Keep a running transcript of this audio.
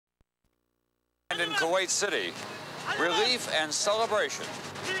And in Kuwait City, relief and celebration.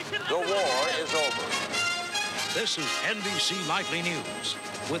 The war is over. This is NBC Nightly News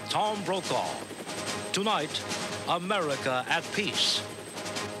with Tom Brokaw. Tonight, America at peace.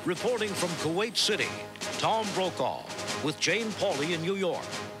 Reporting from Kuwait City, Tom Brokaw with Jane Pauley in New York.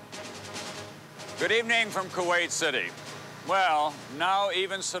 Good evening from Kuwait City. Well, now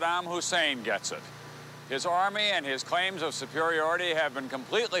even Saddam Hussein gets it. His army and his claims of superiority have been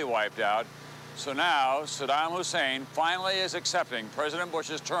completely wiped out. So now Saddam Hussein finally is accepting President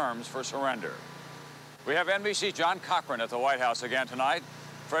Bush's terms for surrender. We have NBC's John Cochran at the White House again tonight.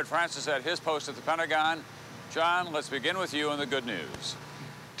 Fred Francis at his post at the Pentagon. John, let's begin with you and the good news.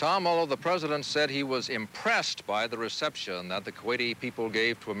 Tom, although the president said he was impressed by the reception that the Kuwaiti people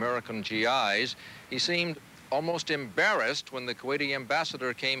gave to American GIs, he seemed almost embarrassed when the Kuwaiti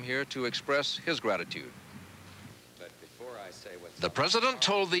ambassador came here to express his gratitude. The president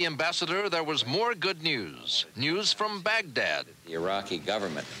told the ambassador there was more good news, news from Baghdad. The Iraqi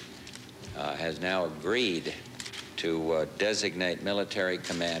government has now agreed to designate military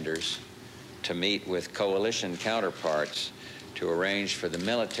commanders to meet with coalition counterparts to arrange for the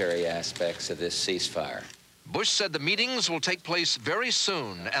military aspects of this ceasefire. Bush said the meetings will take place very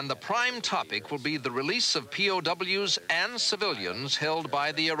soon, and the prime topic will be the release of POWs and civilians held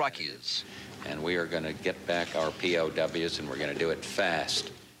by the Iraqis. And we are going to get back our POWs, and we're going to do it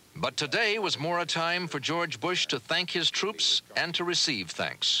fast. But today was more a time for George Bush to thank his troops and to receive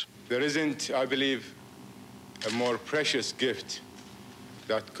thanks. There isn't, I believe, a more precious gift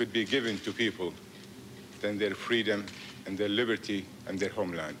that could be given to people than their freedom and their liberty and their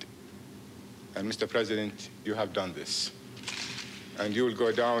homeland. And Mr. President, you have done this. And you will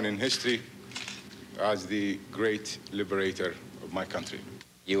go down in history as the great liberator of my country.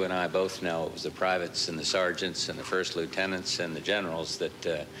 You and I both know it was the privates and the sergeants and the first lieutenants and the generals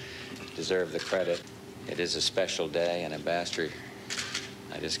that deserve the credit. It is a special day, and Ambassador,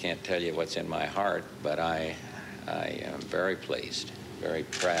 I just can't tell you what's in my heart, but I am very pleased, very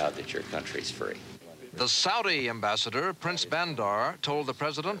proud that your country's free. The Saudi ambassador, Prince Bandar, told the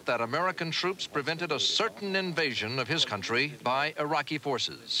president that American troops prevented a certain invasion of his country by Iraqi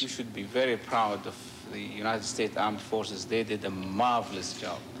forces. You should be very proud of the United States Armed Forces. They did a marvelous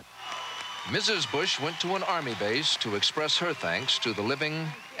job. Mrs. Bush went to an army base to express her thanks to the living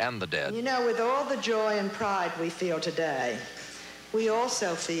and the dead. You know, with all the joy and pride we feel today, we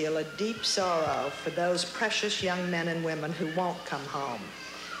also feel a deep sorrow for those precious young men and women who won't come home.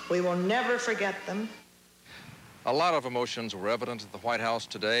 We will never forget them. A lot of emotions were evident at the White House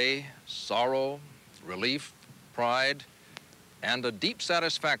today: sorrow, relief, pride, and a deep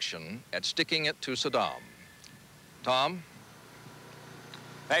satisfaction at sticking it to Saddam. Tom?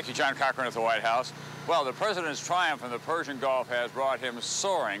 Thank you, John Cochran at the White House. Well, the president's triumph in the Persian Gulf has brought him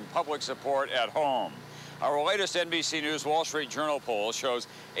soaring public support at home. Our latest NBC News Wall Street Journal poll shows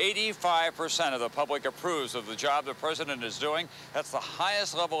 85% of the public approves of the job the president is doing. That's the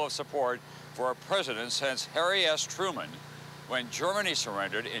highest level of support for a president since Harry S. Truman, when Germany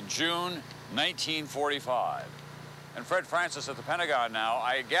surrendered in June 1945. And Fred Francis at the Pentagon now,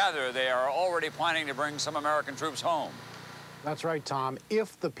 I gather they are already planning to bring some American troops home. That's right, Tom.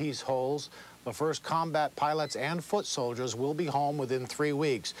 If the peace holds, the first combat pilots and foot soldiers will be home within 3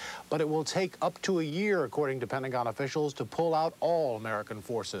 weeks. But it will take up to a year, according to Pentagon officials, to pull out all American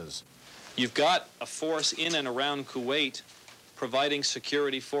forces. You've got a force in and around Kuwait providing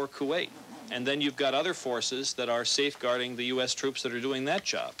security for Kuwait. And then you've got other forces that are safeguarding the U.S. troops that are doing that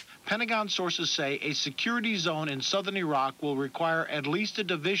job. Pentagon sources say a security zone in southern Iraq will require at least a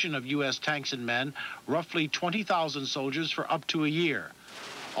division of U.S. tanks and men, roughly 20,000 soldiers, for up to a year.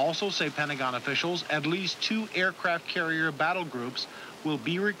 Also, say Pentagon officials, at least 2 aircraft carrier battle groups will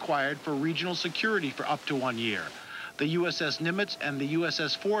be required for regional security for up to 1 year. The USS Nimitz and the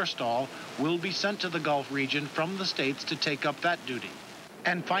USS Forrestal will be sent to the Gulf region from the states to take up that duty.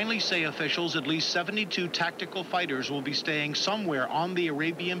 And finally, say officials, at least 72 tactical fighters will be staying somewhere on the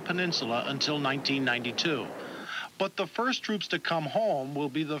Arabian Peninsula until 1992. But the first troops to come home will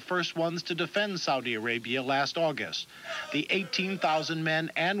be the first ones to defend Saudi Arabia last August. The 18,000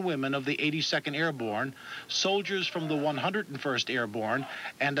 men and women of the 82nd Airborne, soldiers from the 101st Airborne,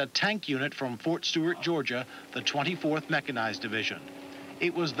 and a tank unit from Fort Stewart, Georgia, the 24th Mechanized Division.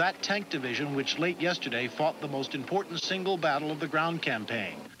 It was that tank division which late yesterday fought the most important single battle of the ground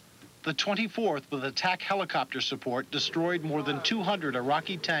campaign. The 24th, with attack helicopter support, destroyed more than 200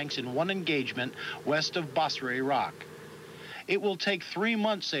 Iraqi tanks in one engagement west of Basra, Iraq. It will take 3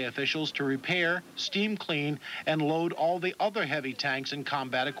 months, say officials, to repair, steam clean, and load all the other heavy tanks and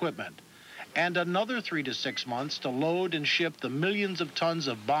combat equipment. and another 3 to 6 months to load and ship the millions of tons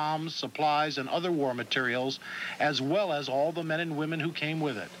of bombs, supplies, and other war materials, as well as all the men and women who came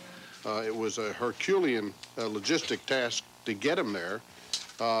with it. It was a Herculean logistic task to get them there,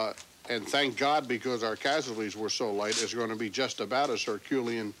 and thank God, because our casualties were so light, it's going to be just about as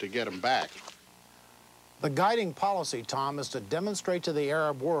Herculean to get them back. The guiding policy, Tom, is to demonstrate to the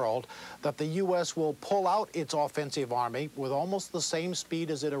Arab world that the U.S. will pull out its offensive army with almost the same speed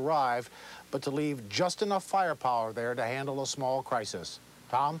as it arrived, but to leave just enough firepower there to handle a small crisis.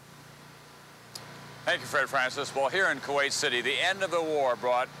 Tom? Thank you, Fred Francis. Well, here in Kuwait City, the end of the war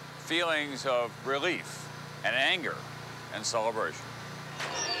brought feelings of relief and anger and celebration.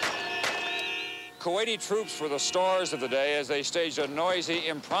 Kuwaiti troops were the stars of the day as they staged a noisy,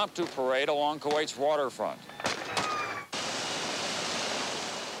 impromptu parade along Kuwait's waterfront.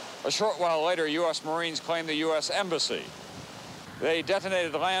 A short while later, U.S. Marines claimed the U.S. Embassy. They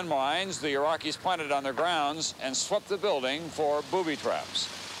detonated landmines the Iraqis planted on their grounds and swept the building for booby traps.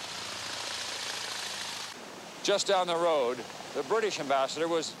 Just down the road, the British ambassador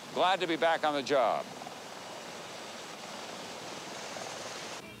was glad to be back on the job.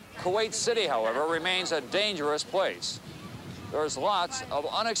 Kuwait City, however, remains a dangerous place. There's lots of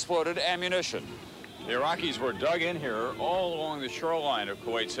unexploded ammunition. The Iraqis were dug in here all along the shoreline of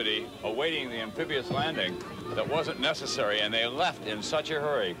Kuwait City, awaiting the amphibious landing that wasn't necessary, and they left in such a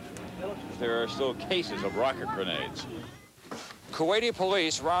hurry. There are still cases of rocket grenades. Kuwaiti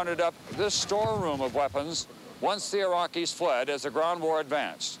police rounded up this storeroom of weapons once the Iraqis fled as the ground war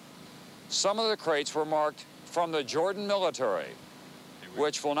advanced. Some of the crates were marked "From the Jordan military,"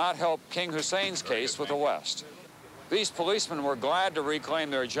 which will not help King Hussein's case with the West. These policemen were glad to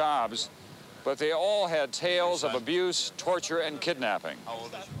reclaim their jobs, but they all had tales of abuse, torture, and kidnapping.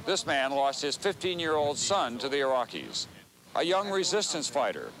 This man lost his 15-year-old son to the Iraqis, a young resistance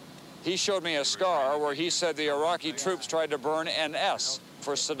fighter. He showed me a scar where he said the Iraqi troops tried to burn an S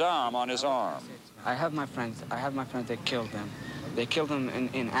for Saddam on his arm. I have my friends that killed them. They killed them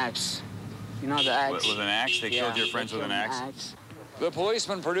in axe. You know the axe? With an axe? They killed your friends with an axe? The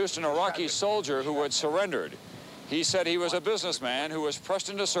policeman produced an Iraqi soldier who had surrendered. He said he was a businessman who was pressed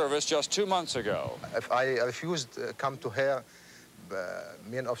into service just 2 months ago. If I refused to come to here, the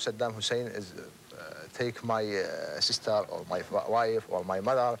men of Saddam Hussein is take my sister or my wife or my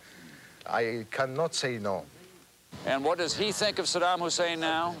mother, I cannot say no. And what does he think of Saddam Hussein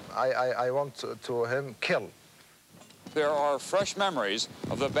now? I want to him kill. There are fresh memories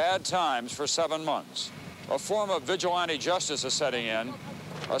of the bad times for 7 months. A form of vigilante justice is setting in.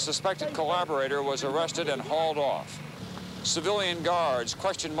 A suspected collaborator was arrested and hauled off. Civilian guards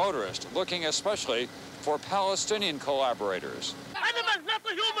questioned motorists, looking especially for Palestinian collaborators.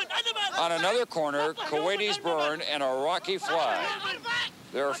 On another corner, Kuwaitis burned an Iraqi flag,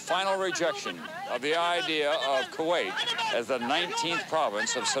 their final rejection of the idea of Kuwait as the 19th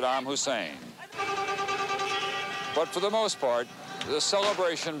province of Saddam Hussein. But for the most part, the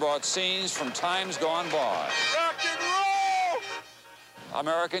celebration brought scenes from times gone by. Rock and roll!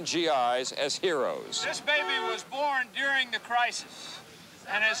 American GIs as heroes. This baby was born during the crisis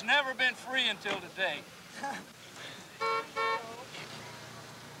and has never been free until today.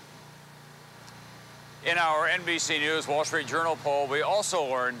 In our NBC News Wall Street Journal poll, we also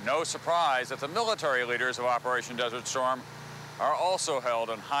learned, no surprise, that the military leaders of Operation Desert Storm are also held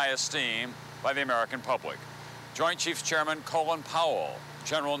in high esteem by the American public. Joint Chiefs Chairman Colin Powell,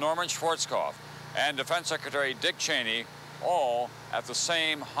 General Norman Schwarzkopf, and Defense Secretary Dick Cheney, all at the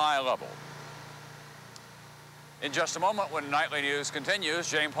same high level. In just a moment, when Nightly News continues,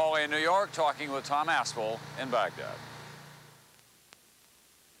 Jane Pauley in New York talking with Tom Aspel in Baghdad.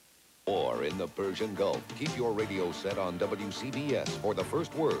 Or in the Persian Gulf. Keep your radio set on WCBS for the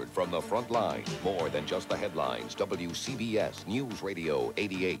first word from the front line. More than just the headlines. WCBS News Radio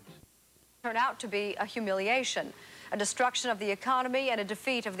 88. Turned out to be a humiliation, a destruction of the economy, and a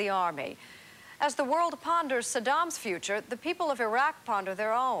defeat of the army. As the world ponders Saddam's future, the people of Iraq ponder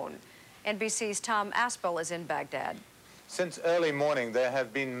their own. NBC's Tom Aspel is in Baghdad. Since early morning, there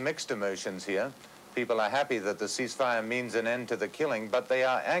have been mixed emotions here. People are happy that the ceasefire means an end to the killing, but they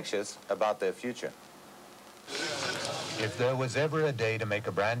are anxious about their future. If there was ever a day to make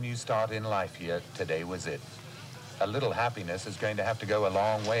a brand new start in life here, today was it. A little happiness is going to have to go a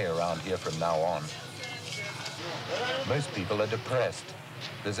long way around here from now on. Most people are depressed.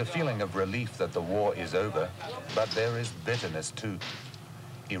 There's a feeling of relief that the war is over, but there is bitterness too.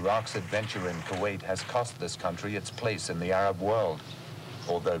 Iraq's adventure in Kuwait has cost this country its place in the Arab world,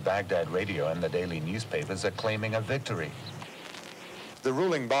 although Baghdad radio and the daily newspapers are claiming a victory. The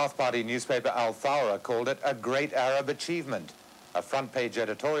ruling Ba'ath Party newspaper Al-Saba called it a great Arab achievement. A front-page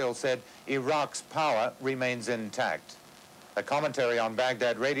editorial said, Iraq's power remains intact. A commentary on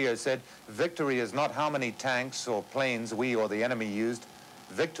Baghdad radio said, victory is not how many tanks or planes we or the enemy used.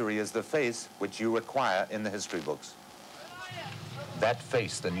 Victory is the face which you require in the history books. That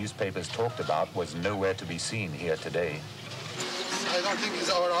face the newspapers talked about was nowhere to be seen here today. I don't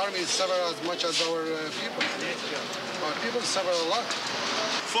think our army suffer as much as our people. Our people suffer a lot.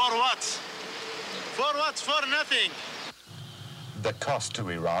 For what? For what? For nothing. The cost to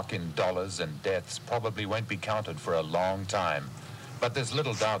Iraq in dollars and deaths probably won't be counted for a long time. But there's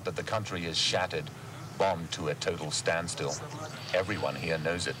little doubt that the country is shattered, bombed to a total standstill. Everyone here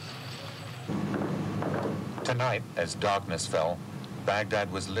knows it. Tonight, as darkness fell,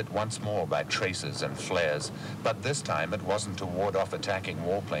 Baghdad was lit once more by tracers and flares, but this time it wasn't to ward off attacking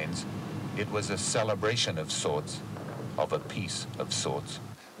warplanes. It was a celebration of sorts, of a peace of sorts.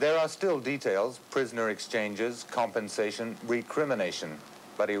 There are still details, prisoner exchanges, compensation, recrimination.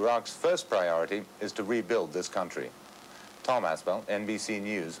 But Iraq's first priority is to rebuild this country. Tom Aspel, NBC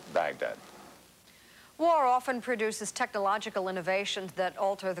News, Baghdad. War often produces technological innovations that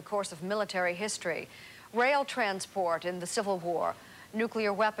alter the course of military history. Rail transport in the Civil War,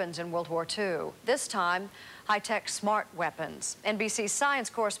 nuclear weapons in World War II. This time, high-tech smart weapons. NBC science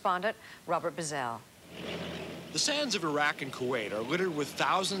correspondent Robert Bazell. The sands of Iraq and Kuwait are littered with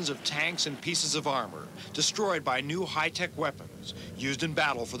thousands of tanks and pieces of armor destroyed by new high-tech weapons used in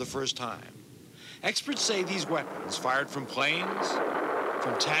battle for the first time. Experts say these weapons, fired from planes,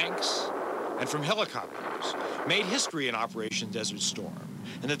 from tanks, and from helicopters, made history in Operation Desert Storm,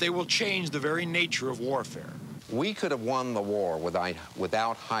 and that they will change the very nature of warfare. We could have won the war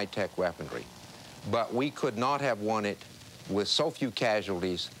without high-tech weaponry, but we could not have won it with so few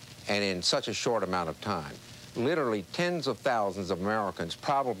casualties and in such a short amount of time. Literally tens of thousands of Americans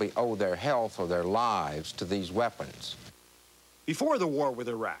probably owe their health or their lives to these weapons. Before the war with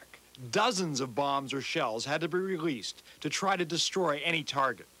Iraq, dozens of bombs or shells had to be released to try to destroy any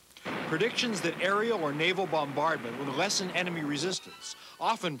target. Predictions that aerial or naval bombardment would lessen enemy resistance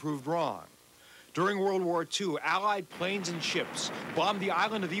often proved wrong. During World War II, Allied planes and ships bombed the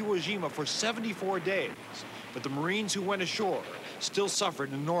island of Iwo Jima for 74 days, but the Marines who went ashore still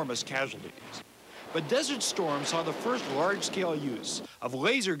suffered enormous casualties. But Desert Storm saw the first large-scale use of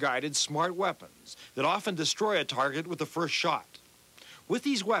laser-guided smart weapons that often destroy a target with the first shot. With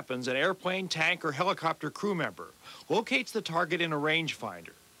these weapons, an airplane, tank, or helicopter crew member locates the target in a rangefinder.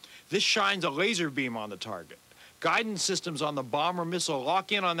 This shines a laser beam on the target. Guidance systems on the bomb or missile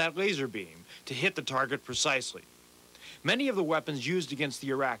lock in on that laser beam to hit the target precisely. Many of the weapons used against the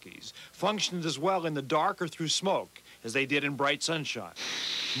Iraqis functioned as well in the dark or through smoke as they did in bright sunshine.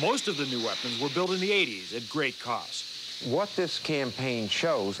 Most of the new weapons were built in the 80s at great cost. What this campaign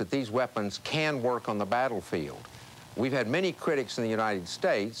shows that these weapons can work on the battlefield. We've had many critics in the United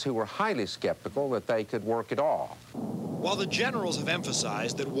States who were highly skeptical that they could work at all. While the generals have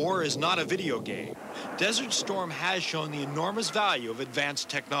emphasized that war is not a video game, Desert Storm has shown the enormous value of advanced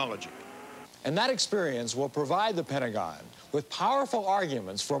technology. And that experience will provide the Pentagon with powerful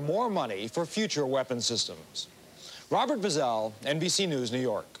arguments for more money for future weapon systems. Robert Bazell, NBC News, New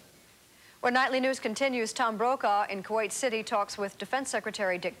York. Where Nightly News continues, Tom Brokaw in Kuwait City talks with Defense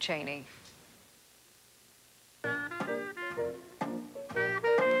Secretary Dick Cheney.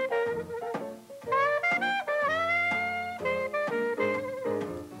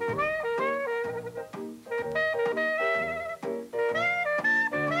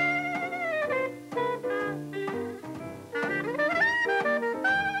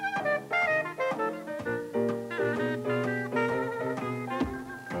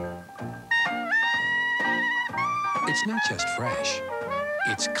 It's not just fresh,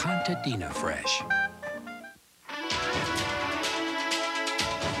 it's Contadina fresh.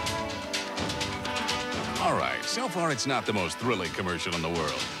 All right, so far it's not the most thrilling commercial in the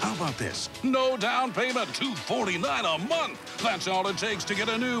world. How about this? No down payment, $249 a month. That's all it takes to get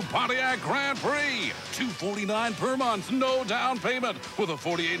a new Pontiac Grand Prix. $249 per month, no down payment, with a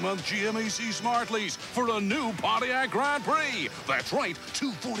 48-month GMAC Smart Lease for a new Pontiac Grand Prix. That's right,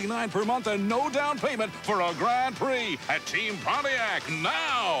 $249 per month and no down payment for a Grand Prix at Team Pontiac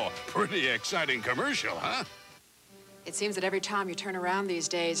now. Pretty exciting commercial, huh? It seems that every time you turn around these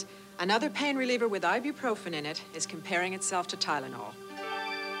days, another pain reliever with ibuprofen in it is comparing itself to Tylenol.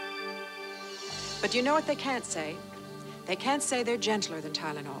 But you know what they can't say? They can't say they're gentler than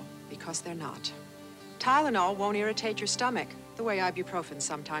Tylenol, because they're not. Tylenol won't irritate your stomach the way ibuprofen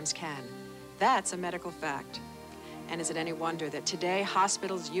sometimes can. That's a medical fact. And is it any wonder that today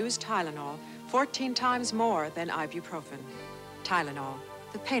hospitals use Tylenol 14 times more than ibuprofen? Tylenol,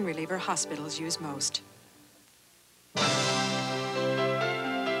 the pain reliever hospitals use most.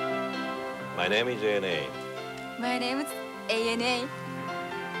 My name is ANA. My name is ANA.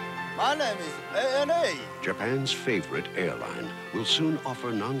 My name is ANA. Japan's favorite airline will soon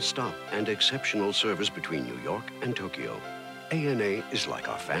offer non-stop and exceptional service between New York and Tokyo. ANA is like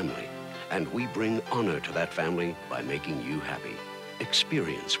our family, and we bring honor to that family by making you happy.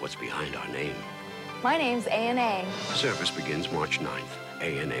 Experience what's behind our name. My name's ANA. Service begins March 9th.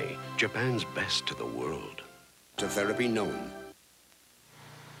 ANA, Japan's best to the world. To therapy known.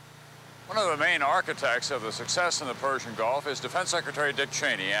 One of the main architects of the success in the Persian Gulf is Defense Secretary Dick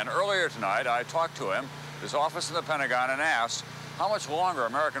Cheney, and earlier tonight I talked to him, his office in the Pentagon, and asked how much longer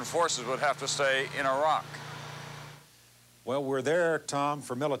American forces would have to stay in Iraq. Well, we're there, Tom,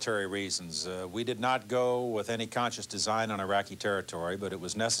 for military reasons. We did not go with any conscious design on Iraqi territory, but it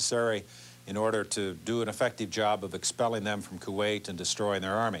was necessary in order to do an effective job of expelling them from Kuwait and destroying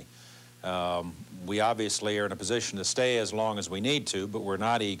their army. We obviously are in a position to stay as long as we need to, but we're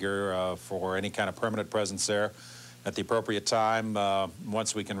not eager for any kind of permanent presence there. At the appropriate time,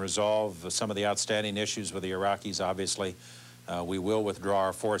 once we can resolve some of the outstanding issues with the Iraqis, obviously, we will withdraw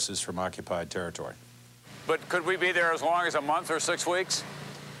our forces from occupied territory. But could we be there as long as a month or 6 weeks?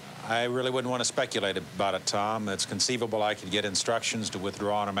 I really wouldn't want to speculate about it, Tom. It's conceivable I could get instructions to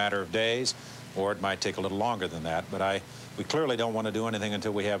withdraw in a matter of days, or it might take a little longer than that. But we clearly don't want to do anything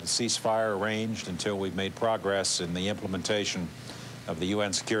until we have the ceasefire arranged, until we've made progress in the implementation of the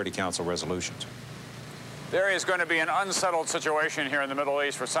UN Security Council resolutions. There is going to be an unsettled situation here in the Middle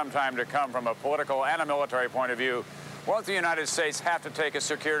East for some time to come from a political and a military point of view. Won't the United States have to take a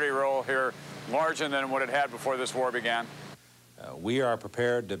security role here larger than what it had before this war began? We are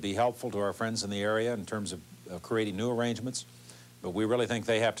prepared to be helpful to our friends in the area in terms of creating new arrangements, but we really think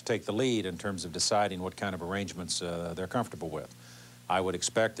they have to take the lead in terms of deciding what kind of arrangements they're comfortable with. I would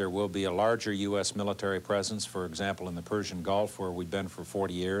expect there will be a larger U.S. military presence, for example, in the Persian Gulf, where we've been for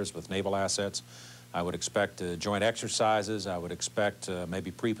 40 years with naval assets. I would expect joint exercises. I would expect maybe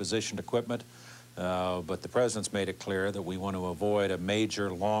pre-positioned equipment. But the President's made it clear that we want to avoid a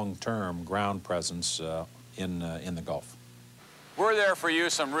major long-term ground presence in the Gulf. Were there for you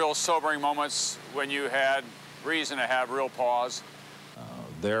some real sobering moments when you had reason to have real pause?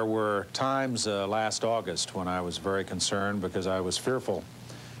 There were times last August when I was very concerned because I was fearful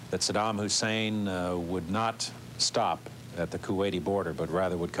that Saddam Hussein would not stop at the Kuwaiti border, but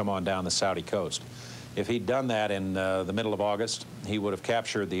rather would come on down the Saudi coast. If he'd done that in the middle of August, he would have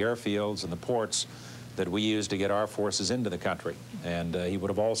captured the airfields and the ports that we use to get our forces into the country. And he would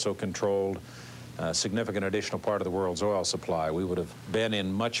have also controlled a significant additional part of the world's oil supply. We would have been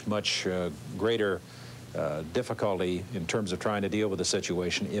in much, much greater difficulty in terms of trying to deal with the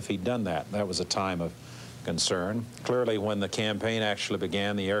situation if he'd done that. That was a time of concern. Clearly, when the campaign actually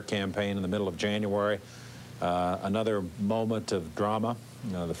began, the air campaign in the middle of January, another moment of drama.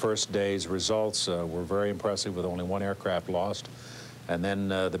 The first day's results were very impressive with only one aircraft lost. And then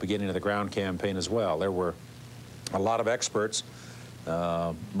the beginning of the ground campaign as well. There were a lot of experts,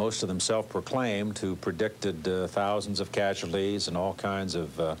 most of them self-proclaimed, who predicted thousands of casualties and all kinds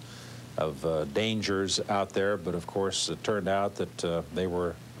of dangers out there. But of course, it turned out that they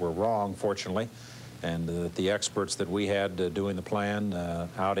were wrong, fortunately, and that the experts that we had doing the plan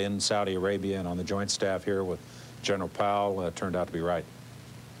out in Saudi Arabia and on the Joint Staff here with General Powell turned out to be right.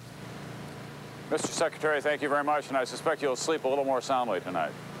 Mr. Secretary, thank you very much, and I suspect you'll sleep a little more soundly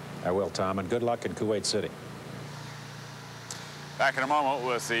tonight. I will, Tom, and good luck in Kuwait City. Back in a moment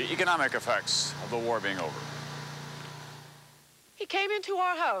with the economic effects of the war being over. He came into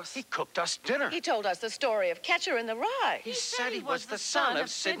our house. He cooked us dinner. He told us the story of Catcher in the Rye. He said he was the son of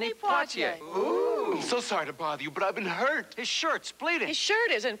Sidney Poitier. Ooh. I'm so sorry to bother you, but I've been hurt. His shirt's bleeding. His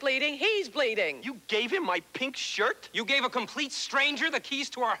shirt isn't bleeding. He's bleeding. You gave him my pink shirt? You gave a complete stranger the keys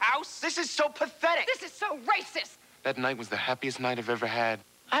to our house? This is so pathetic. This is so racist. That night was the happiest night I've ever had.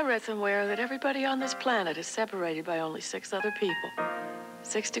 I read somewhere that everybody on this planet is separated by only 6 other people.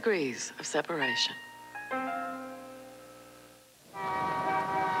 6 degrees of separation.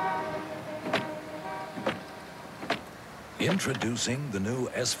 Introducing the new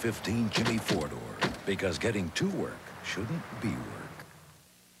S15 Jimmy 4-door, because getting to work shouldn't be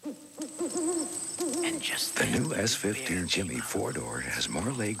work. And just the new S15 Jimmy 4-door has more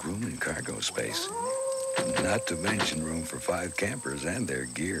legroom and cargo space. Not to mention room for 5 campers and their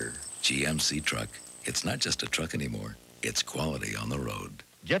gear. GMC truck. It's not just a truck anymore. It's quality on the road.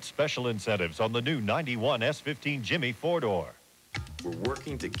 Get special incentives on the new 91 S15 Jimmy 4-door. We're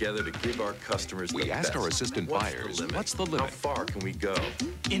working together to give our customers We asked our assistant buyers, what's the limit? How far can we go?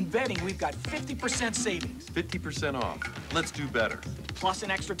 In bedding, we've got 50% savings. 50% off. Let's do better. Plus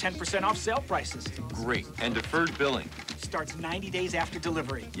an extra 10% off sale prices. Great. And deferred billing. Starts 90 days after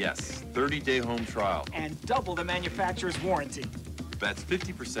delivery. Yes, 30-day home trial. And double the manufacturer's warranty. That's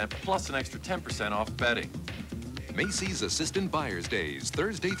 50% plus an extra 10% off betting. Macy's Assistant Buyers Days,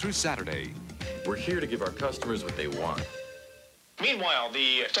 Thursday through Saturday. We're here to give our customers what they want. Meanwhile,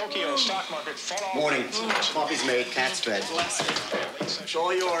 the Tokyo stock market fell off. Morning. Coffee's made, cat's fed. It's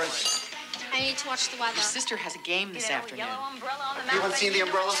all yours. I need to watch the weather. Your sister has a game this afternoon. Anyone seen the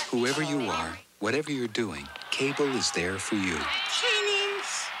umbrella? Whoever you are, whatever you're doing, cable is there for you.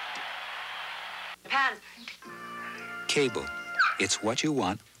 Trainings. Pan. Cable. It's what you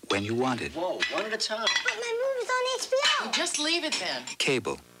want when you want it. Whoa, one at a time. But my movie's on HBO. Well, just leave it then.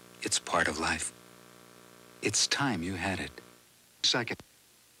 Cable. It's part of life. It's time you had it. Second.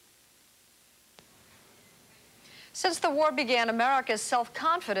 Since the war began, America's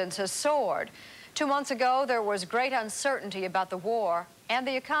self-confidence has soared. 2 months ago, there was great uncertainty about the war and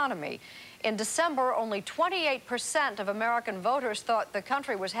the economy. In December, only 28% of American voters thought the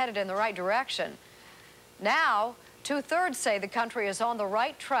country was headed in the right direction. Now, 2/3 say the country is on the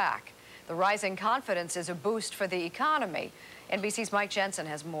right track. The rising confidence is a boost for the economy. NBC's Mike Jensen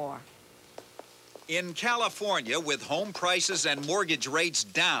has more. In California, with home prices and mortgage rates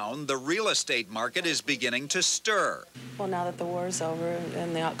down, the real estate market is beginning to stir. Well, now that the war is over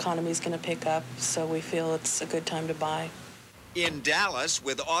and the economy is going to pick up, so we feel it's a good time to buy. In Dallas,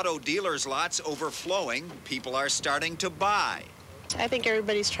 with auto dealers' lots overflowing, people are starting to buy. I think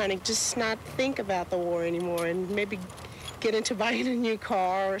everybody's trying to just not think about the war anymore and maybe get into buying a new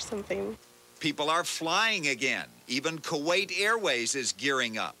car or something. People are flying again. Even Kuwait Airways is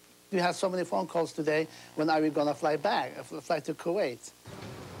gearing up. We had so many phone calls today. When are we going to fly back, fly to Kuwait?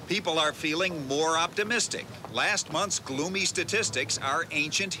 People are feeling more optimistic. Last month's gloomy statistics are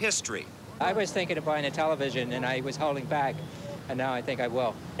ancient history. I was thinking of buying a television, and I was holding back, and now I think I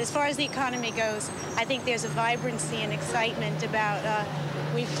will. As far as the economy goes, I think there's a vibrancy and excitement about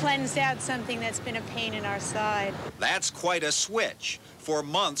we've cleansed out something that's been a pain in our side. That's quite a switch. For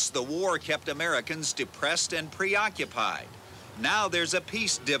months, the war kept Americans depressed and preoccupied. Now there's a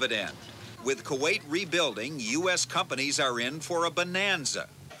peace dividend. With Kuwait rebuilding, U.S. companies are in for a bonanza.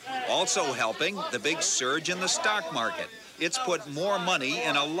 Also helping, the big surge in the stock market. It's put more money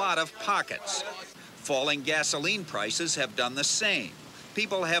in a lot of pockets. Falling gasoline prices have done the same.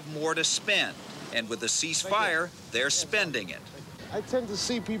 People have more to spend. And with the ceasefire, they're spending it. I tend to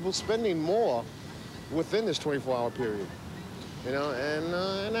see people spending more within this 24-hour period. You know,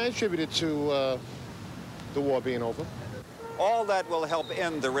 and I attribute it to the war being over. All that will help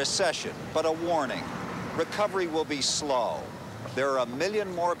end the recession, but a warning. Recovery will be slow. There are 1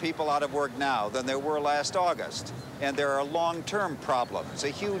 million more people out of work now than there were last August. And there are long-term problems, a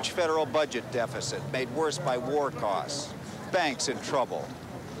huge federal budget deficit made worse by war costs, banks in trouble.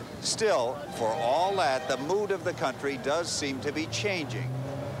 Still, for all that, the mood of the country does seem to be changing.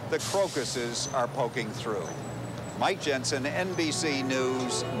 The crocuses are poking through. Mike Jensen, NBC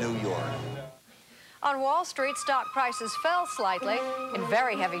News, New York. On Wall Street, stock prices fell slightly in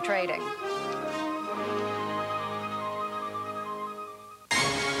very heavy trading.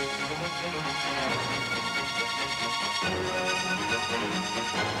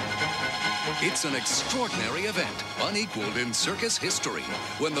 It's an extraordinary event, unequaled in circus history,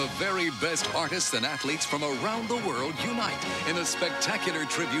 when the very best artists and athletes from around the world unite in a spectacular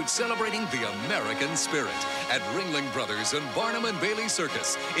tribute celebrating the American spirit. At Ringling Brothers and Barnum and Bailey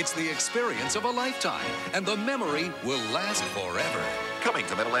Circus, it's the experience of a lifetime, and the memory will last forever. Coming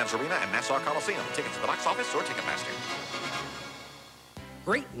to Meadowlands Arena and Nassau Coliseum. Tickets at the box office or Ticketmaster.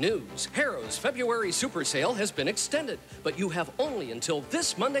 Great news! Harrow's February Super Sale has been extended, but you have only until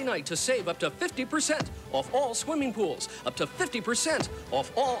this Monday night to save up to 50% off all swimming pools, up to 50%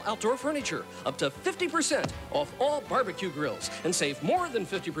 off all outdoor furniture, up to 50% off all barbecue grills, and save more than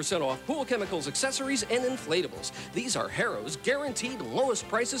 50% off pool chemicals, accessories, and inflatables. These are Harrow's guaranteed lowest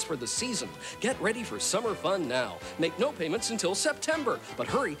prices for the season. Get ready for summer fun now. Make no payments until September, but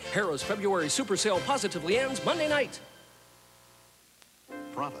hurry, Harrow's February Super Sale positively ends Monday night.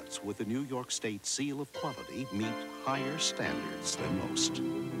 Products with the New York State seal of quality meet higher standards than most.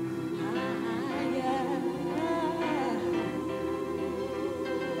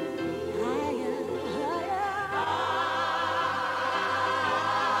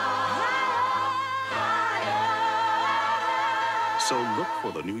 So look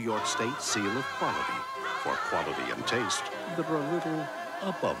for the New York State seal of quality, for quality and taste that are a little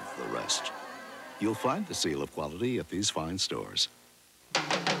above the rest. You'll find the seal of quality at these fine stores.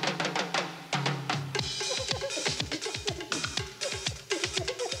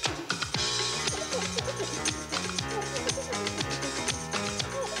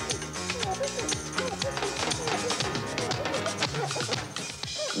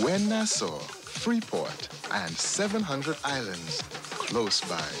 We're Nassau, Freeport, and 700 islands close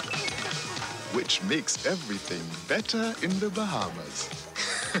by, which makes everything better in the Bahamas.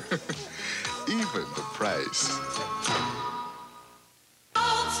 Even the price.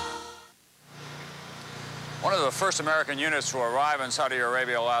 One of the first American units to arrive in Saudi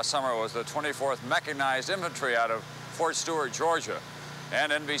Arabia last summer was the 24th Mechanized Infantry out of Fort Stewart, Georgia.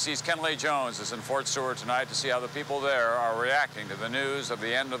 And NBC's Kenley Jones is in Fort Stewart tonight to see how the people there are reacting to the news of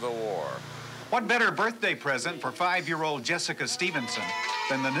the end of the war. What better birthday present for 5-year-old Jessica Stevenson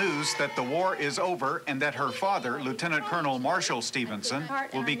than the news that the war is over and that her father, Lieutenant Colonel Marshall Stevenson,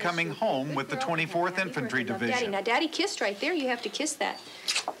 will be coming home with the 24th Infantry Division. Now, Daddy kissed right there. You have to kiss that.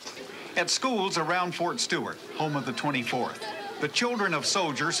 At schools around Fort Stewart, home of the 24th, the children of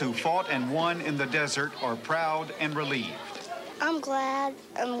soldiers who fought and won in the desert are proud and relieved. I'm glad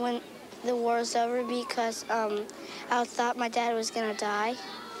when the war's over because I thought my dad was going to die.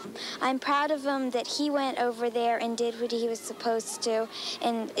 I'm proud of him that he went over there and did what he was supposed to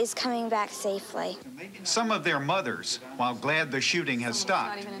and is coming back safely. Some of their mothers, while glad the shooting has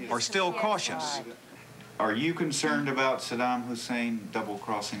stopped, are still cautious. Are you concerned about Saddam Hussein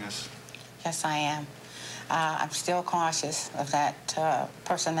double-crossing us? Yes, I am. I'm still cautious of that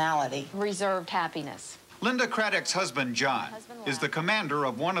personality. Reserved happiness. Linda Craddock's husband, John, is the commander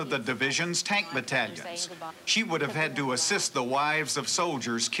of one of the division's tank battalions. She would have had to assist the wives of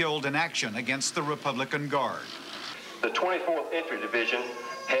soldiers killed in action against the Republican Guard. The 24th Infantry Division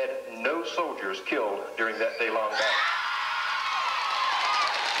had no soldiers killed during that day-long battle.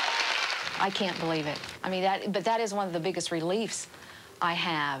 I can't believe it. I mean, but that is one of the biggest reliefs I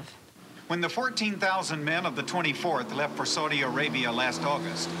have. When the 14,000 men of the 24th left for Saudi Arabia last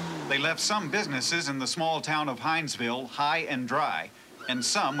August, they left some businesses in the small town of Hinesville high and dry, and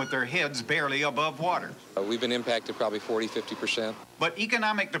some with their heads barely above water. We've been impacted probably 40–50%. But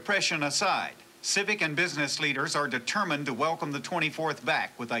economic depression aside, civic and business leaders are determined to welcome the 24th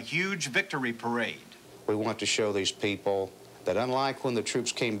back with a huge victory parade. We want to show these people that unlike when the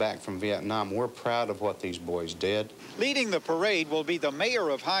troops came back from Vietnam, we're proud of what these boys did. Leading the parade will be the mayor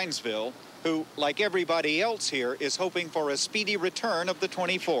of Hinesville, who, like everybody else here, is hoping for a speedy return of the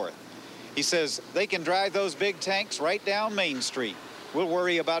 24th. He says they can drive those big tanks right down Main Street. We'll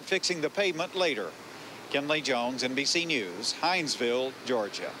worry about fixing the pavement later. Kenley Jones, NBC News, Hinesville,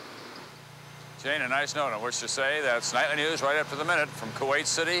 Georgia. Jane, a nice note on which to say that's Nightly News right up to the minute from Kuwait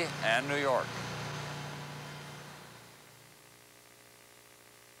City and New York.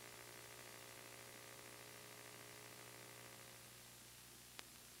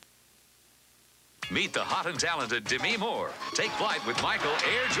 Meet the hot and talented Demi Moore. Take flight with Michael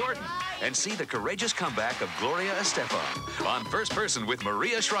Air Jordan and see the courageous comeback of Gloria Estefan on First Person with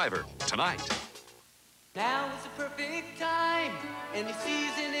Maria Shriver tonight. Now is the perfect time, and the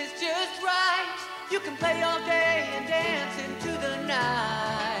season is just right. You can play all day and dance into the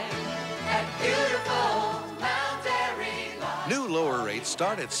night at beautiful Mount Airy Lodge. New lower rates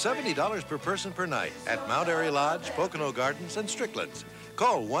start at $70 per person per night at Mount Airy Lodge, Pocono Gardens, and Strickland's.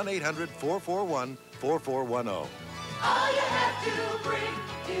 Call 1-800-441-4410. All you have to bring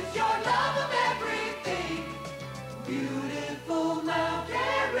is your love of everything. Beautiful Mount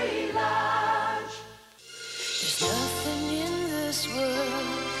Airy Lodge. There's nothing in this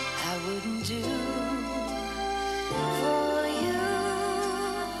world I wouldn't do for you,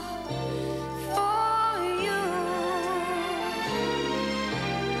 for you.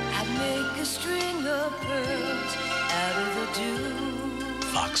 I'd make a string of pearls out of the dew.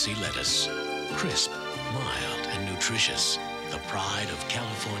 Foxy lettuce, crisp, mild, and nutritious. The pride of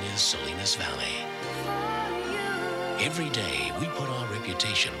California's Salinas Valley. Every day, we put our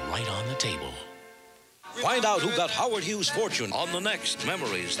reputation right on the table. Find out who got Howard Hughes' fortune on the next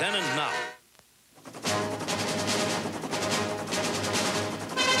Memories Then and Now.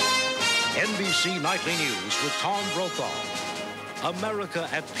 NBC Nightly News with Tom Brokaw. America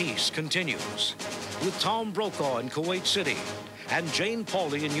at Peace continues with Tom Brokaw in Kuwait City and Jane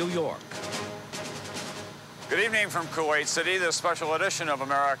Pauley in New York. Good evening from Kuwait City. This special edition of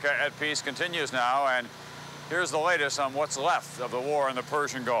America at Peace continues now, and here's the latest on what's left of the war in the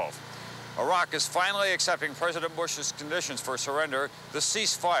Persian Gulf. Iraq is finally accepting President Bush's conditions for surrender. The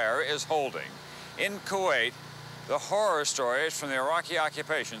ceasefire is holding. In Kuwait, the horror stories from the Iraqi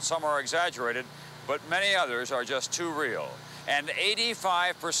occupation, some are exaggerated, but many others are just too real. And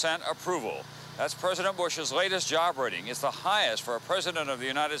 85% approval. That's President Bush's latest job rating. It's the highest for a president of the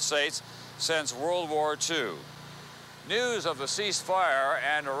United States since World War II. News of the ceasefire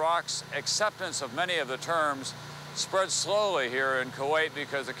and Iraq's acceptance of many of the terms spread slowly here in Kuwait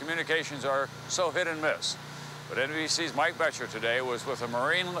because the communications are so hit and miss. But NBC's Mike Betcher today was with a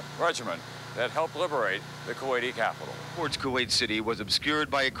Marine regiment that helped liberate the Kuwaiti capital. Towards Kuwait City was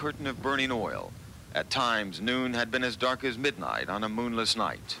obscured by a curtain of burning oil. At times, noon had been as dark as midnight on a moonless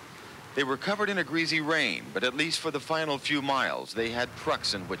night. They were covered in a greasy rain, but at least for the final few miles, they had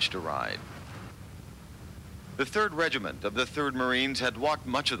trucks in which to ride. The 3rd Regiment of the 3rd Marines had walked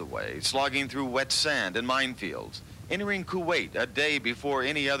much of the way, slogging through wet sand and minefields, entering Kuwait a day before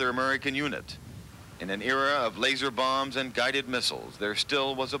any other American unit. In an era of laser bombs and guided missiles, there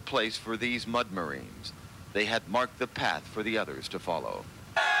still was a place for these mud Marines. They had marked the path for the others to follow.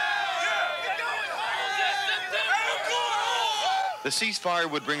 The ceasefire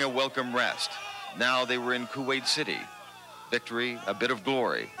would bring a welcome rest. Now they were in Kuwait City. Victory, a bit of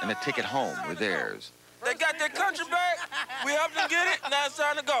glory, and a ticket home were theirs. They got their country back. We helped them get it. Now it's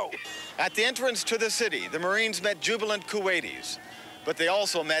time to go. At the entrance to the city, the Marines met jubilant Kuwaitis. But they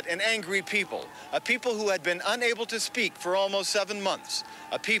also met an angry people, a people who had been unable to speak for almost 7 months,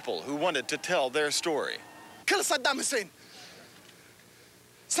 a people who wanted to tell their story. Kill Saddam Hussein.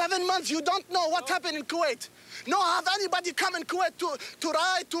 7 months, you don't know what happened in Kuwait. No, have anybody come in Kuwait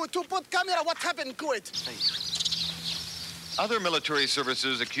to put camera what happened in Kuwait. Other military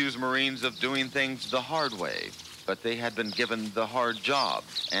services accuse Marines of doing things the hard way, but they had been given the hard job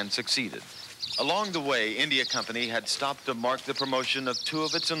and succeeded. Along the way, India Company had stopped to mark the promotion of 2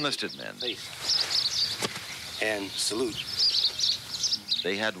 of its enlisted men. And salute.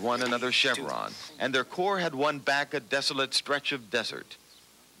 They had won another chevron, and their corps had won back a desolate stretch of desert.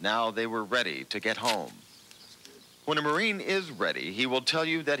 Now they were ready to get home. When a Marine is ready, he will tell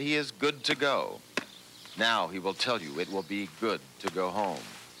you that he is good to go. Now he will tell you it will be good to go home.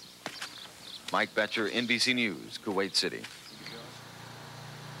 Mike Betcher, NBC News, Kuwait City.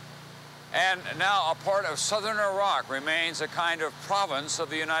 And now a part of southern Iraq remains a kind of province of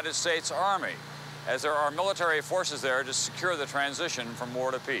the United States Army, as there are military forces there to secure the transition from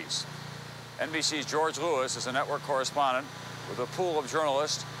war to peace. NBC's George Lewis is a network correspondent with a pool of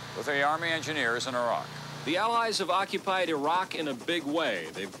journalists with the Army engineers in Iraq. The Allies have occupied Iraq in a big way.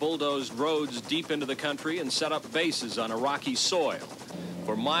 They've bulldozed roads deep into the country and set up bases on Iraqi soil.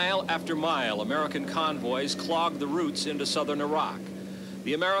 For mile after mile, American convoys clogged the routes into southern Iraq.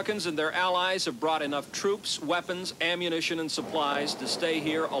 The Americans and their allies have brought enough troops, weapons, ammunition, and supplies to stay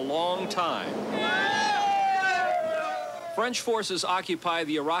here a long time. French forces occupy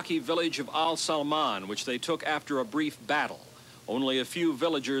the Iraqi village of Al-Saba, which they took after a brief battle. Only a few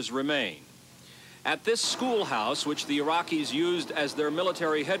villagers remain. At this schoolhouse, which the Iraqis used as their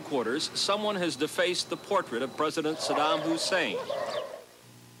military headquarters, someone has defaced the portrait of President Saddam Hussein.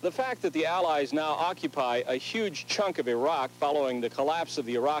 The fact that the Allies now occupy a huge chunk of Iraq following the collapse of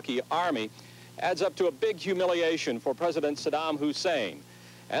the Iraqi army adds up to a big humiliation for President Saddam Hussein.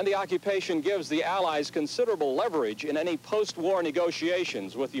 And the occupation gives the Allies considerable leverage in any post-war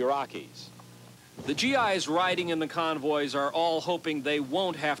negotiations with the Iraqis. The GIs riding in the convoys are all hoping they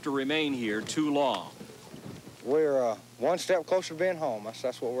won't have to remain here too long. We're one step closer to being home.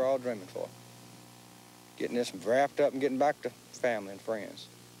 That's what we're all dreaming for. Getting this wrapped up and getting back to family and friends.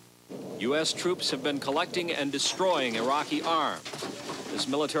 U.S. troops have been collecting and destroying Iraqi arms. This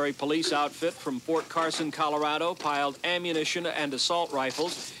military police outfit from Fort Carson, Colorado, piled ammunition and assault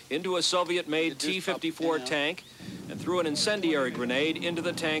rifles into a Soviet-made T-54 tank and threw an incendiary grenade into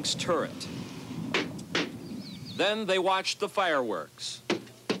the tank's turret. Then they watched the fireworks.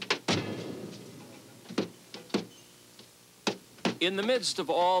 In the midst of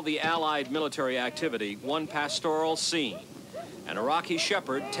all the Allied military activity, one pastoral scene. An Iraqi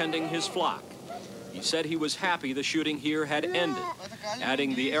shepherd tending his flock. He said he was happy the shooting here had ended,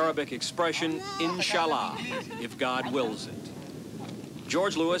 adding the Arabic expression, Inshallah, if God wills it.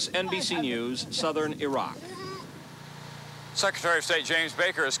 George Lewis, NBC News, Southern Iraq. Secretary of State James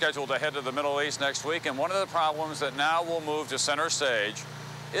Baker is scheduled to head to the Middle East next week, and one of the problems that now will move to center stage,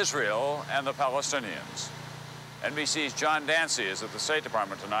 Israel and the Palestinians. NBC's John Dancy is at the State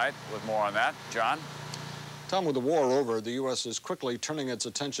Department tonight with more on that. John? Tom, with the war over, the U.S. is quickly turning its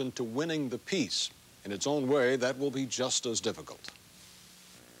attention to winning the peace. In its own way, that will be just as difficult.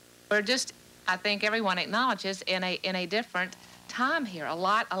 We're just, I think everyone acknowledges, in a different time here. A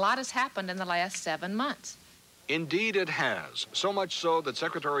lot has happened in the last 7 months. Indeed, it has. So much so that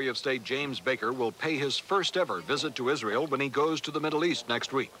Secretary of State James Baker will pay his first ever visit to Israel when he goes to the Middle East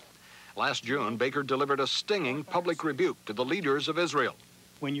next week. Last June, Baker delivered a stinging public rebuke to the leaders of Israel.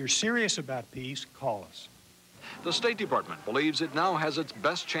 When you're serious about peace, call us. The State Department believes it now has its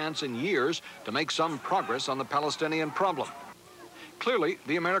best chance in years to make some progress on the Palestinian problem. Clearly,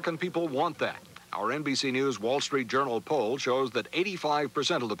 the American people want that, Our NBC News Wall Street Journal poll shows that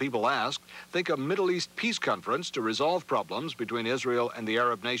 85% of the people asked think a Middle East peace conference to resolve problems between Israel and the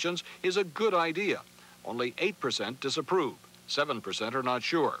Arab nations is a good idea. Only 8% disapprove. 7% are not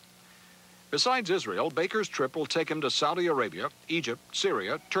sure. Besides Israel, Baker's trip will take him to Saudi Arabia, Egypt,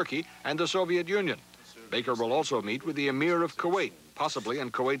 Syria, Turkey, and the Soviet Union. Baker will also meet with the Emir of Kuwait, possibly in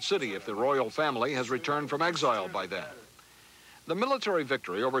Kuwait City if the royal family has returned from exile by then. The military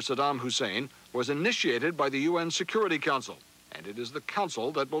victory over Saddam Hussein was initiated by the UN Security Council, and it is the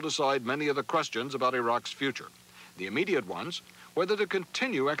Council that will decide many of the questions about Iraq's future. The immediate ones, whether to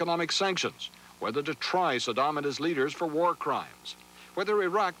continue economic sanctions, whether to try Saddam and his leaders for war crimes, whether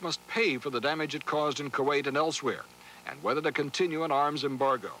Iraq must pay for the damage it caused in Kuwait and elsewhere, and whether to continue an arms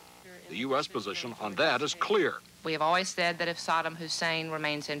embargo. The U.S. position on that is clear. We have always said that if Saddam Hussein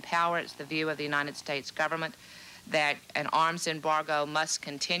remains in power, it's the view of the United States government that an arms embargo must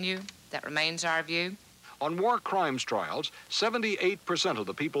continue. That remains our view. On war crimes trials, 78% of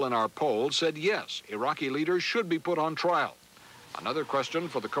the people in our poll said yes, Iraqi leaders should be put on trial. Another question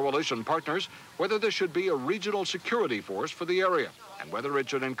for the coalition partners, whether there should be a regional security force for the area and whether it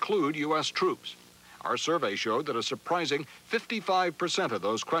should include U.S. troops. Our survey showed that a surprising 55% of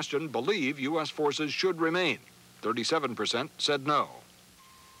those questioned believe U.S. forces should remain. 37% said no.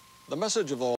 The message of all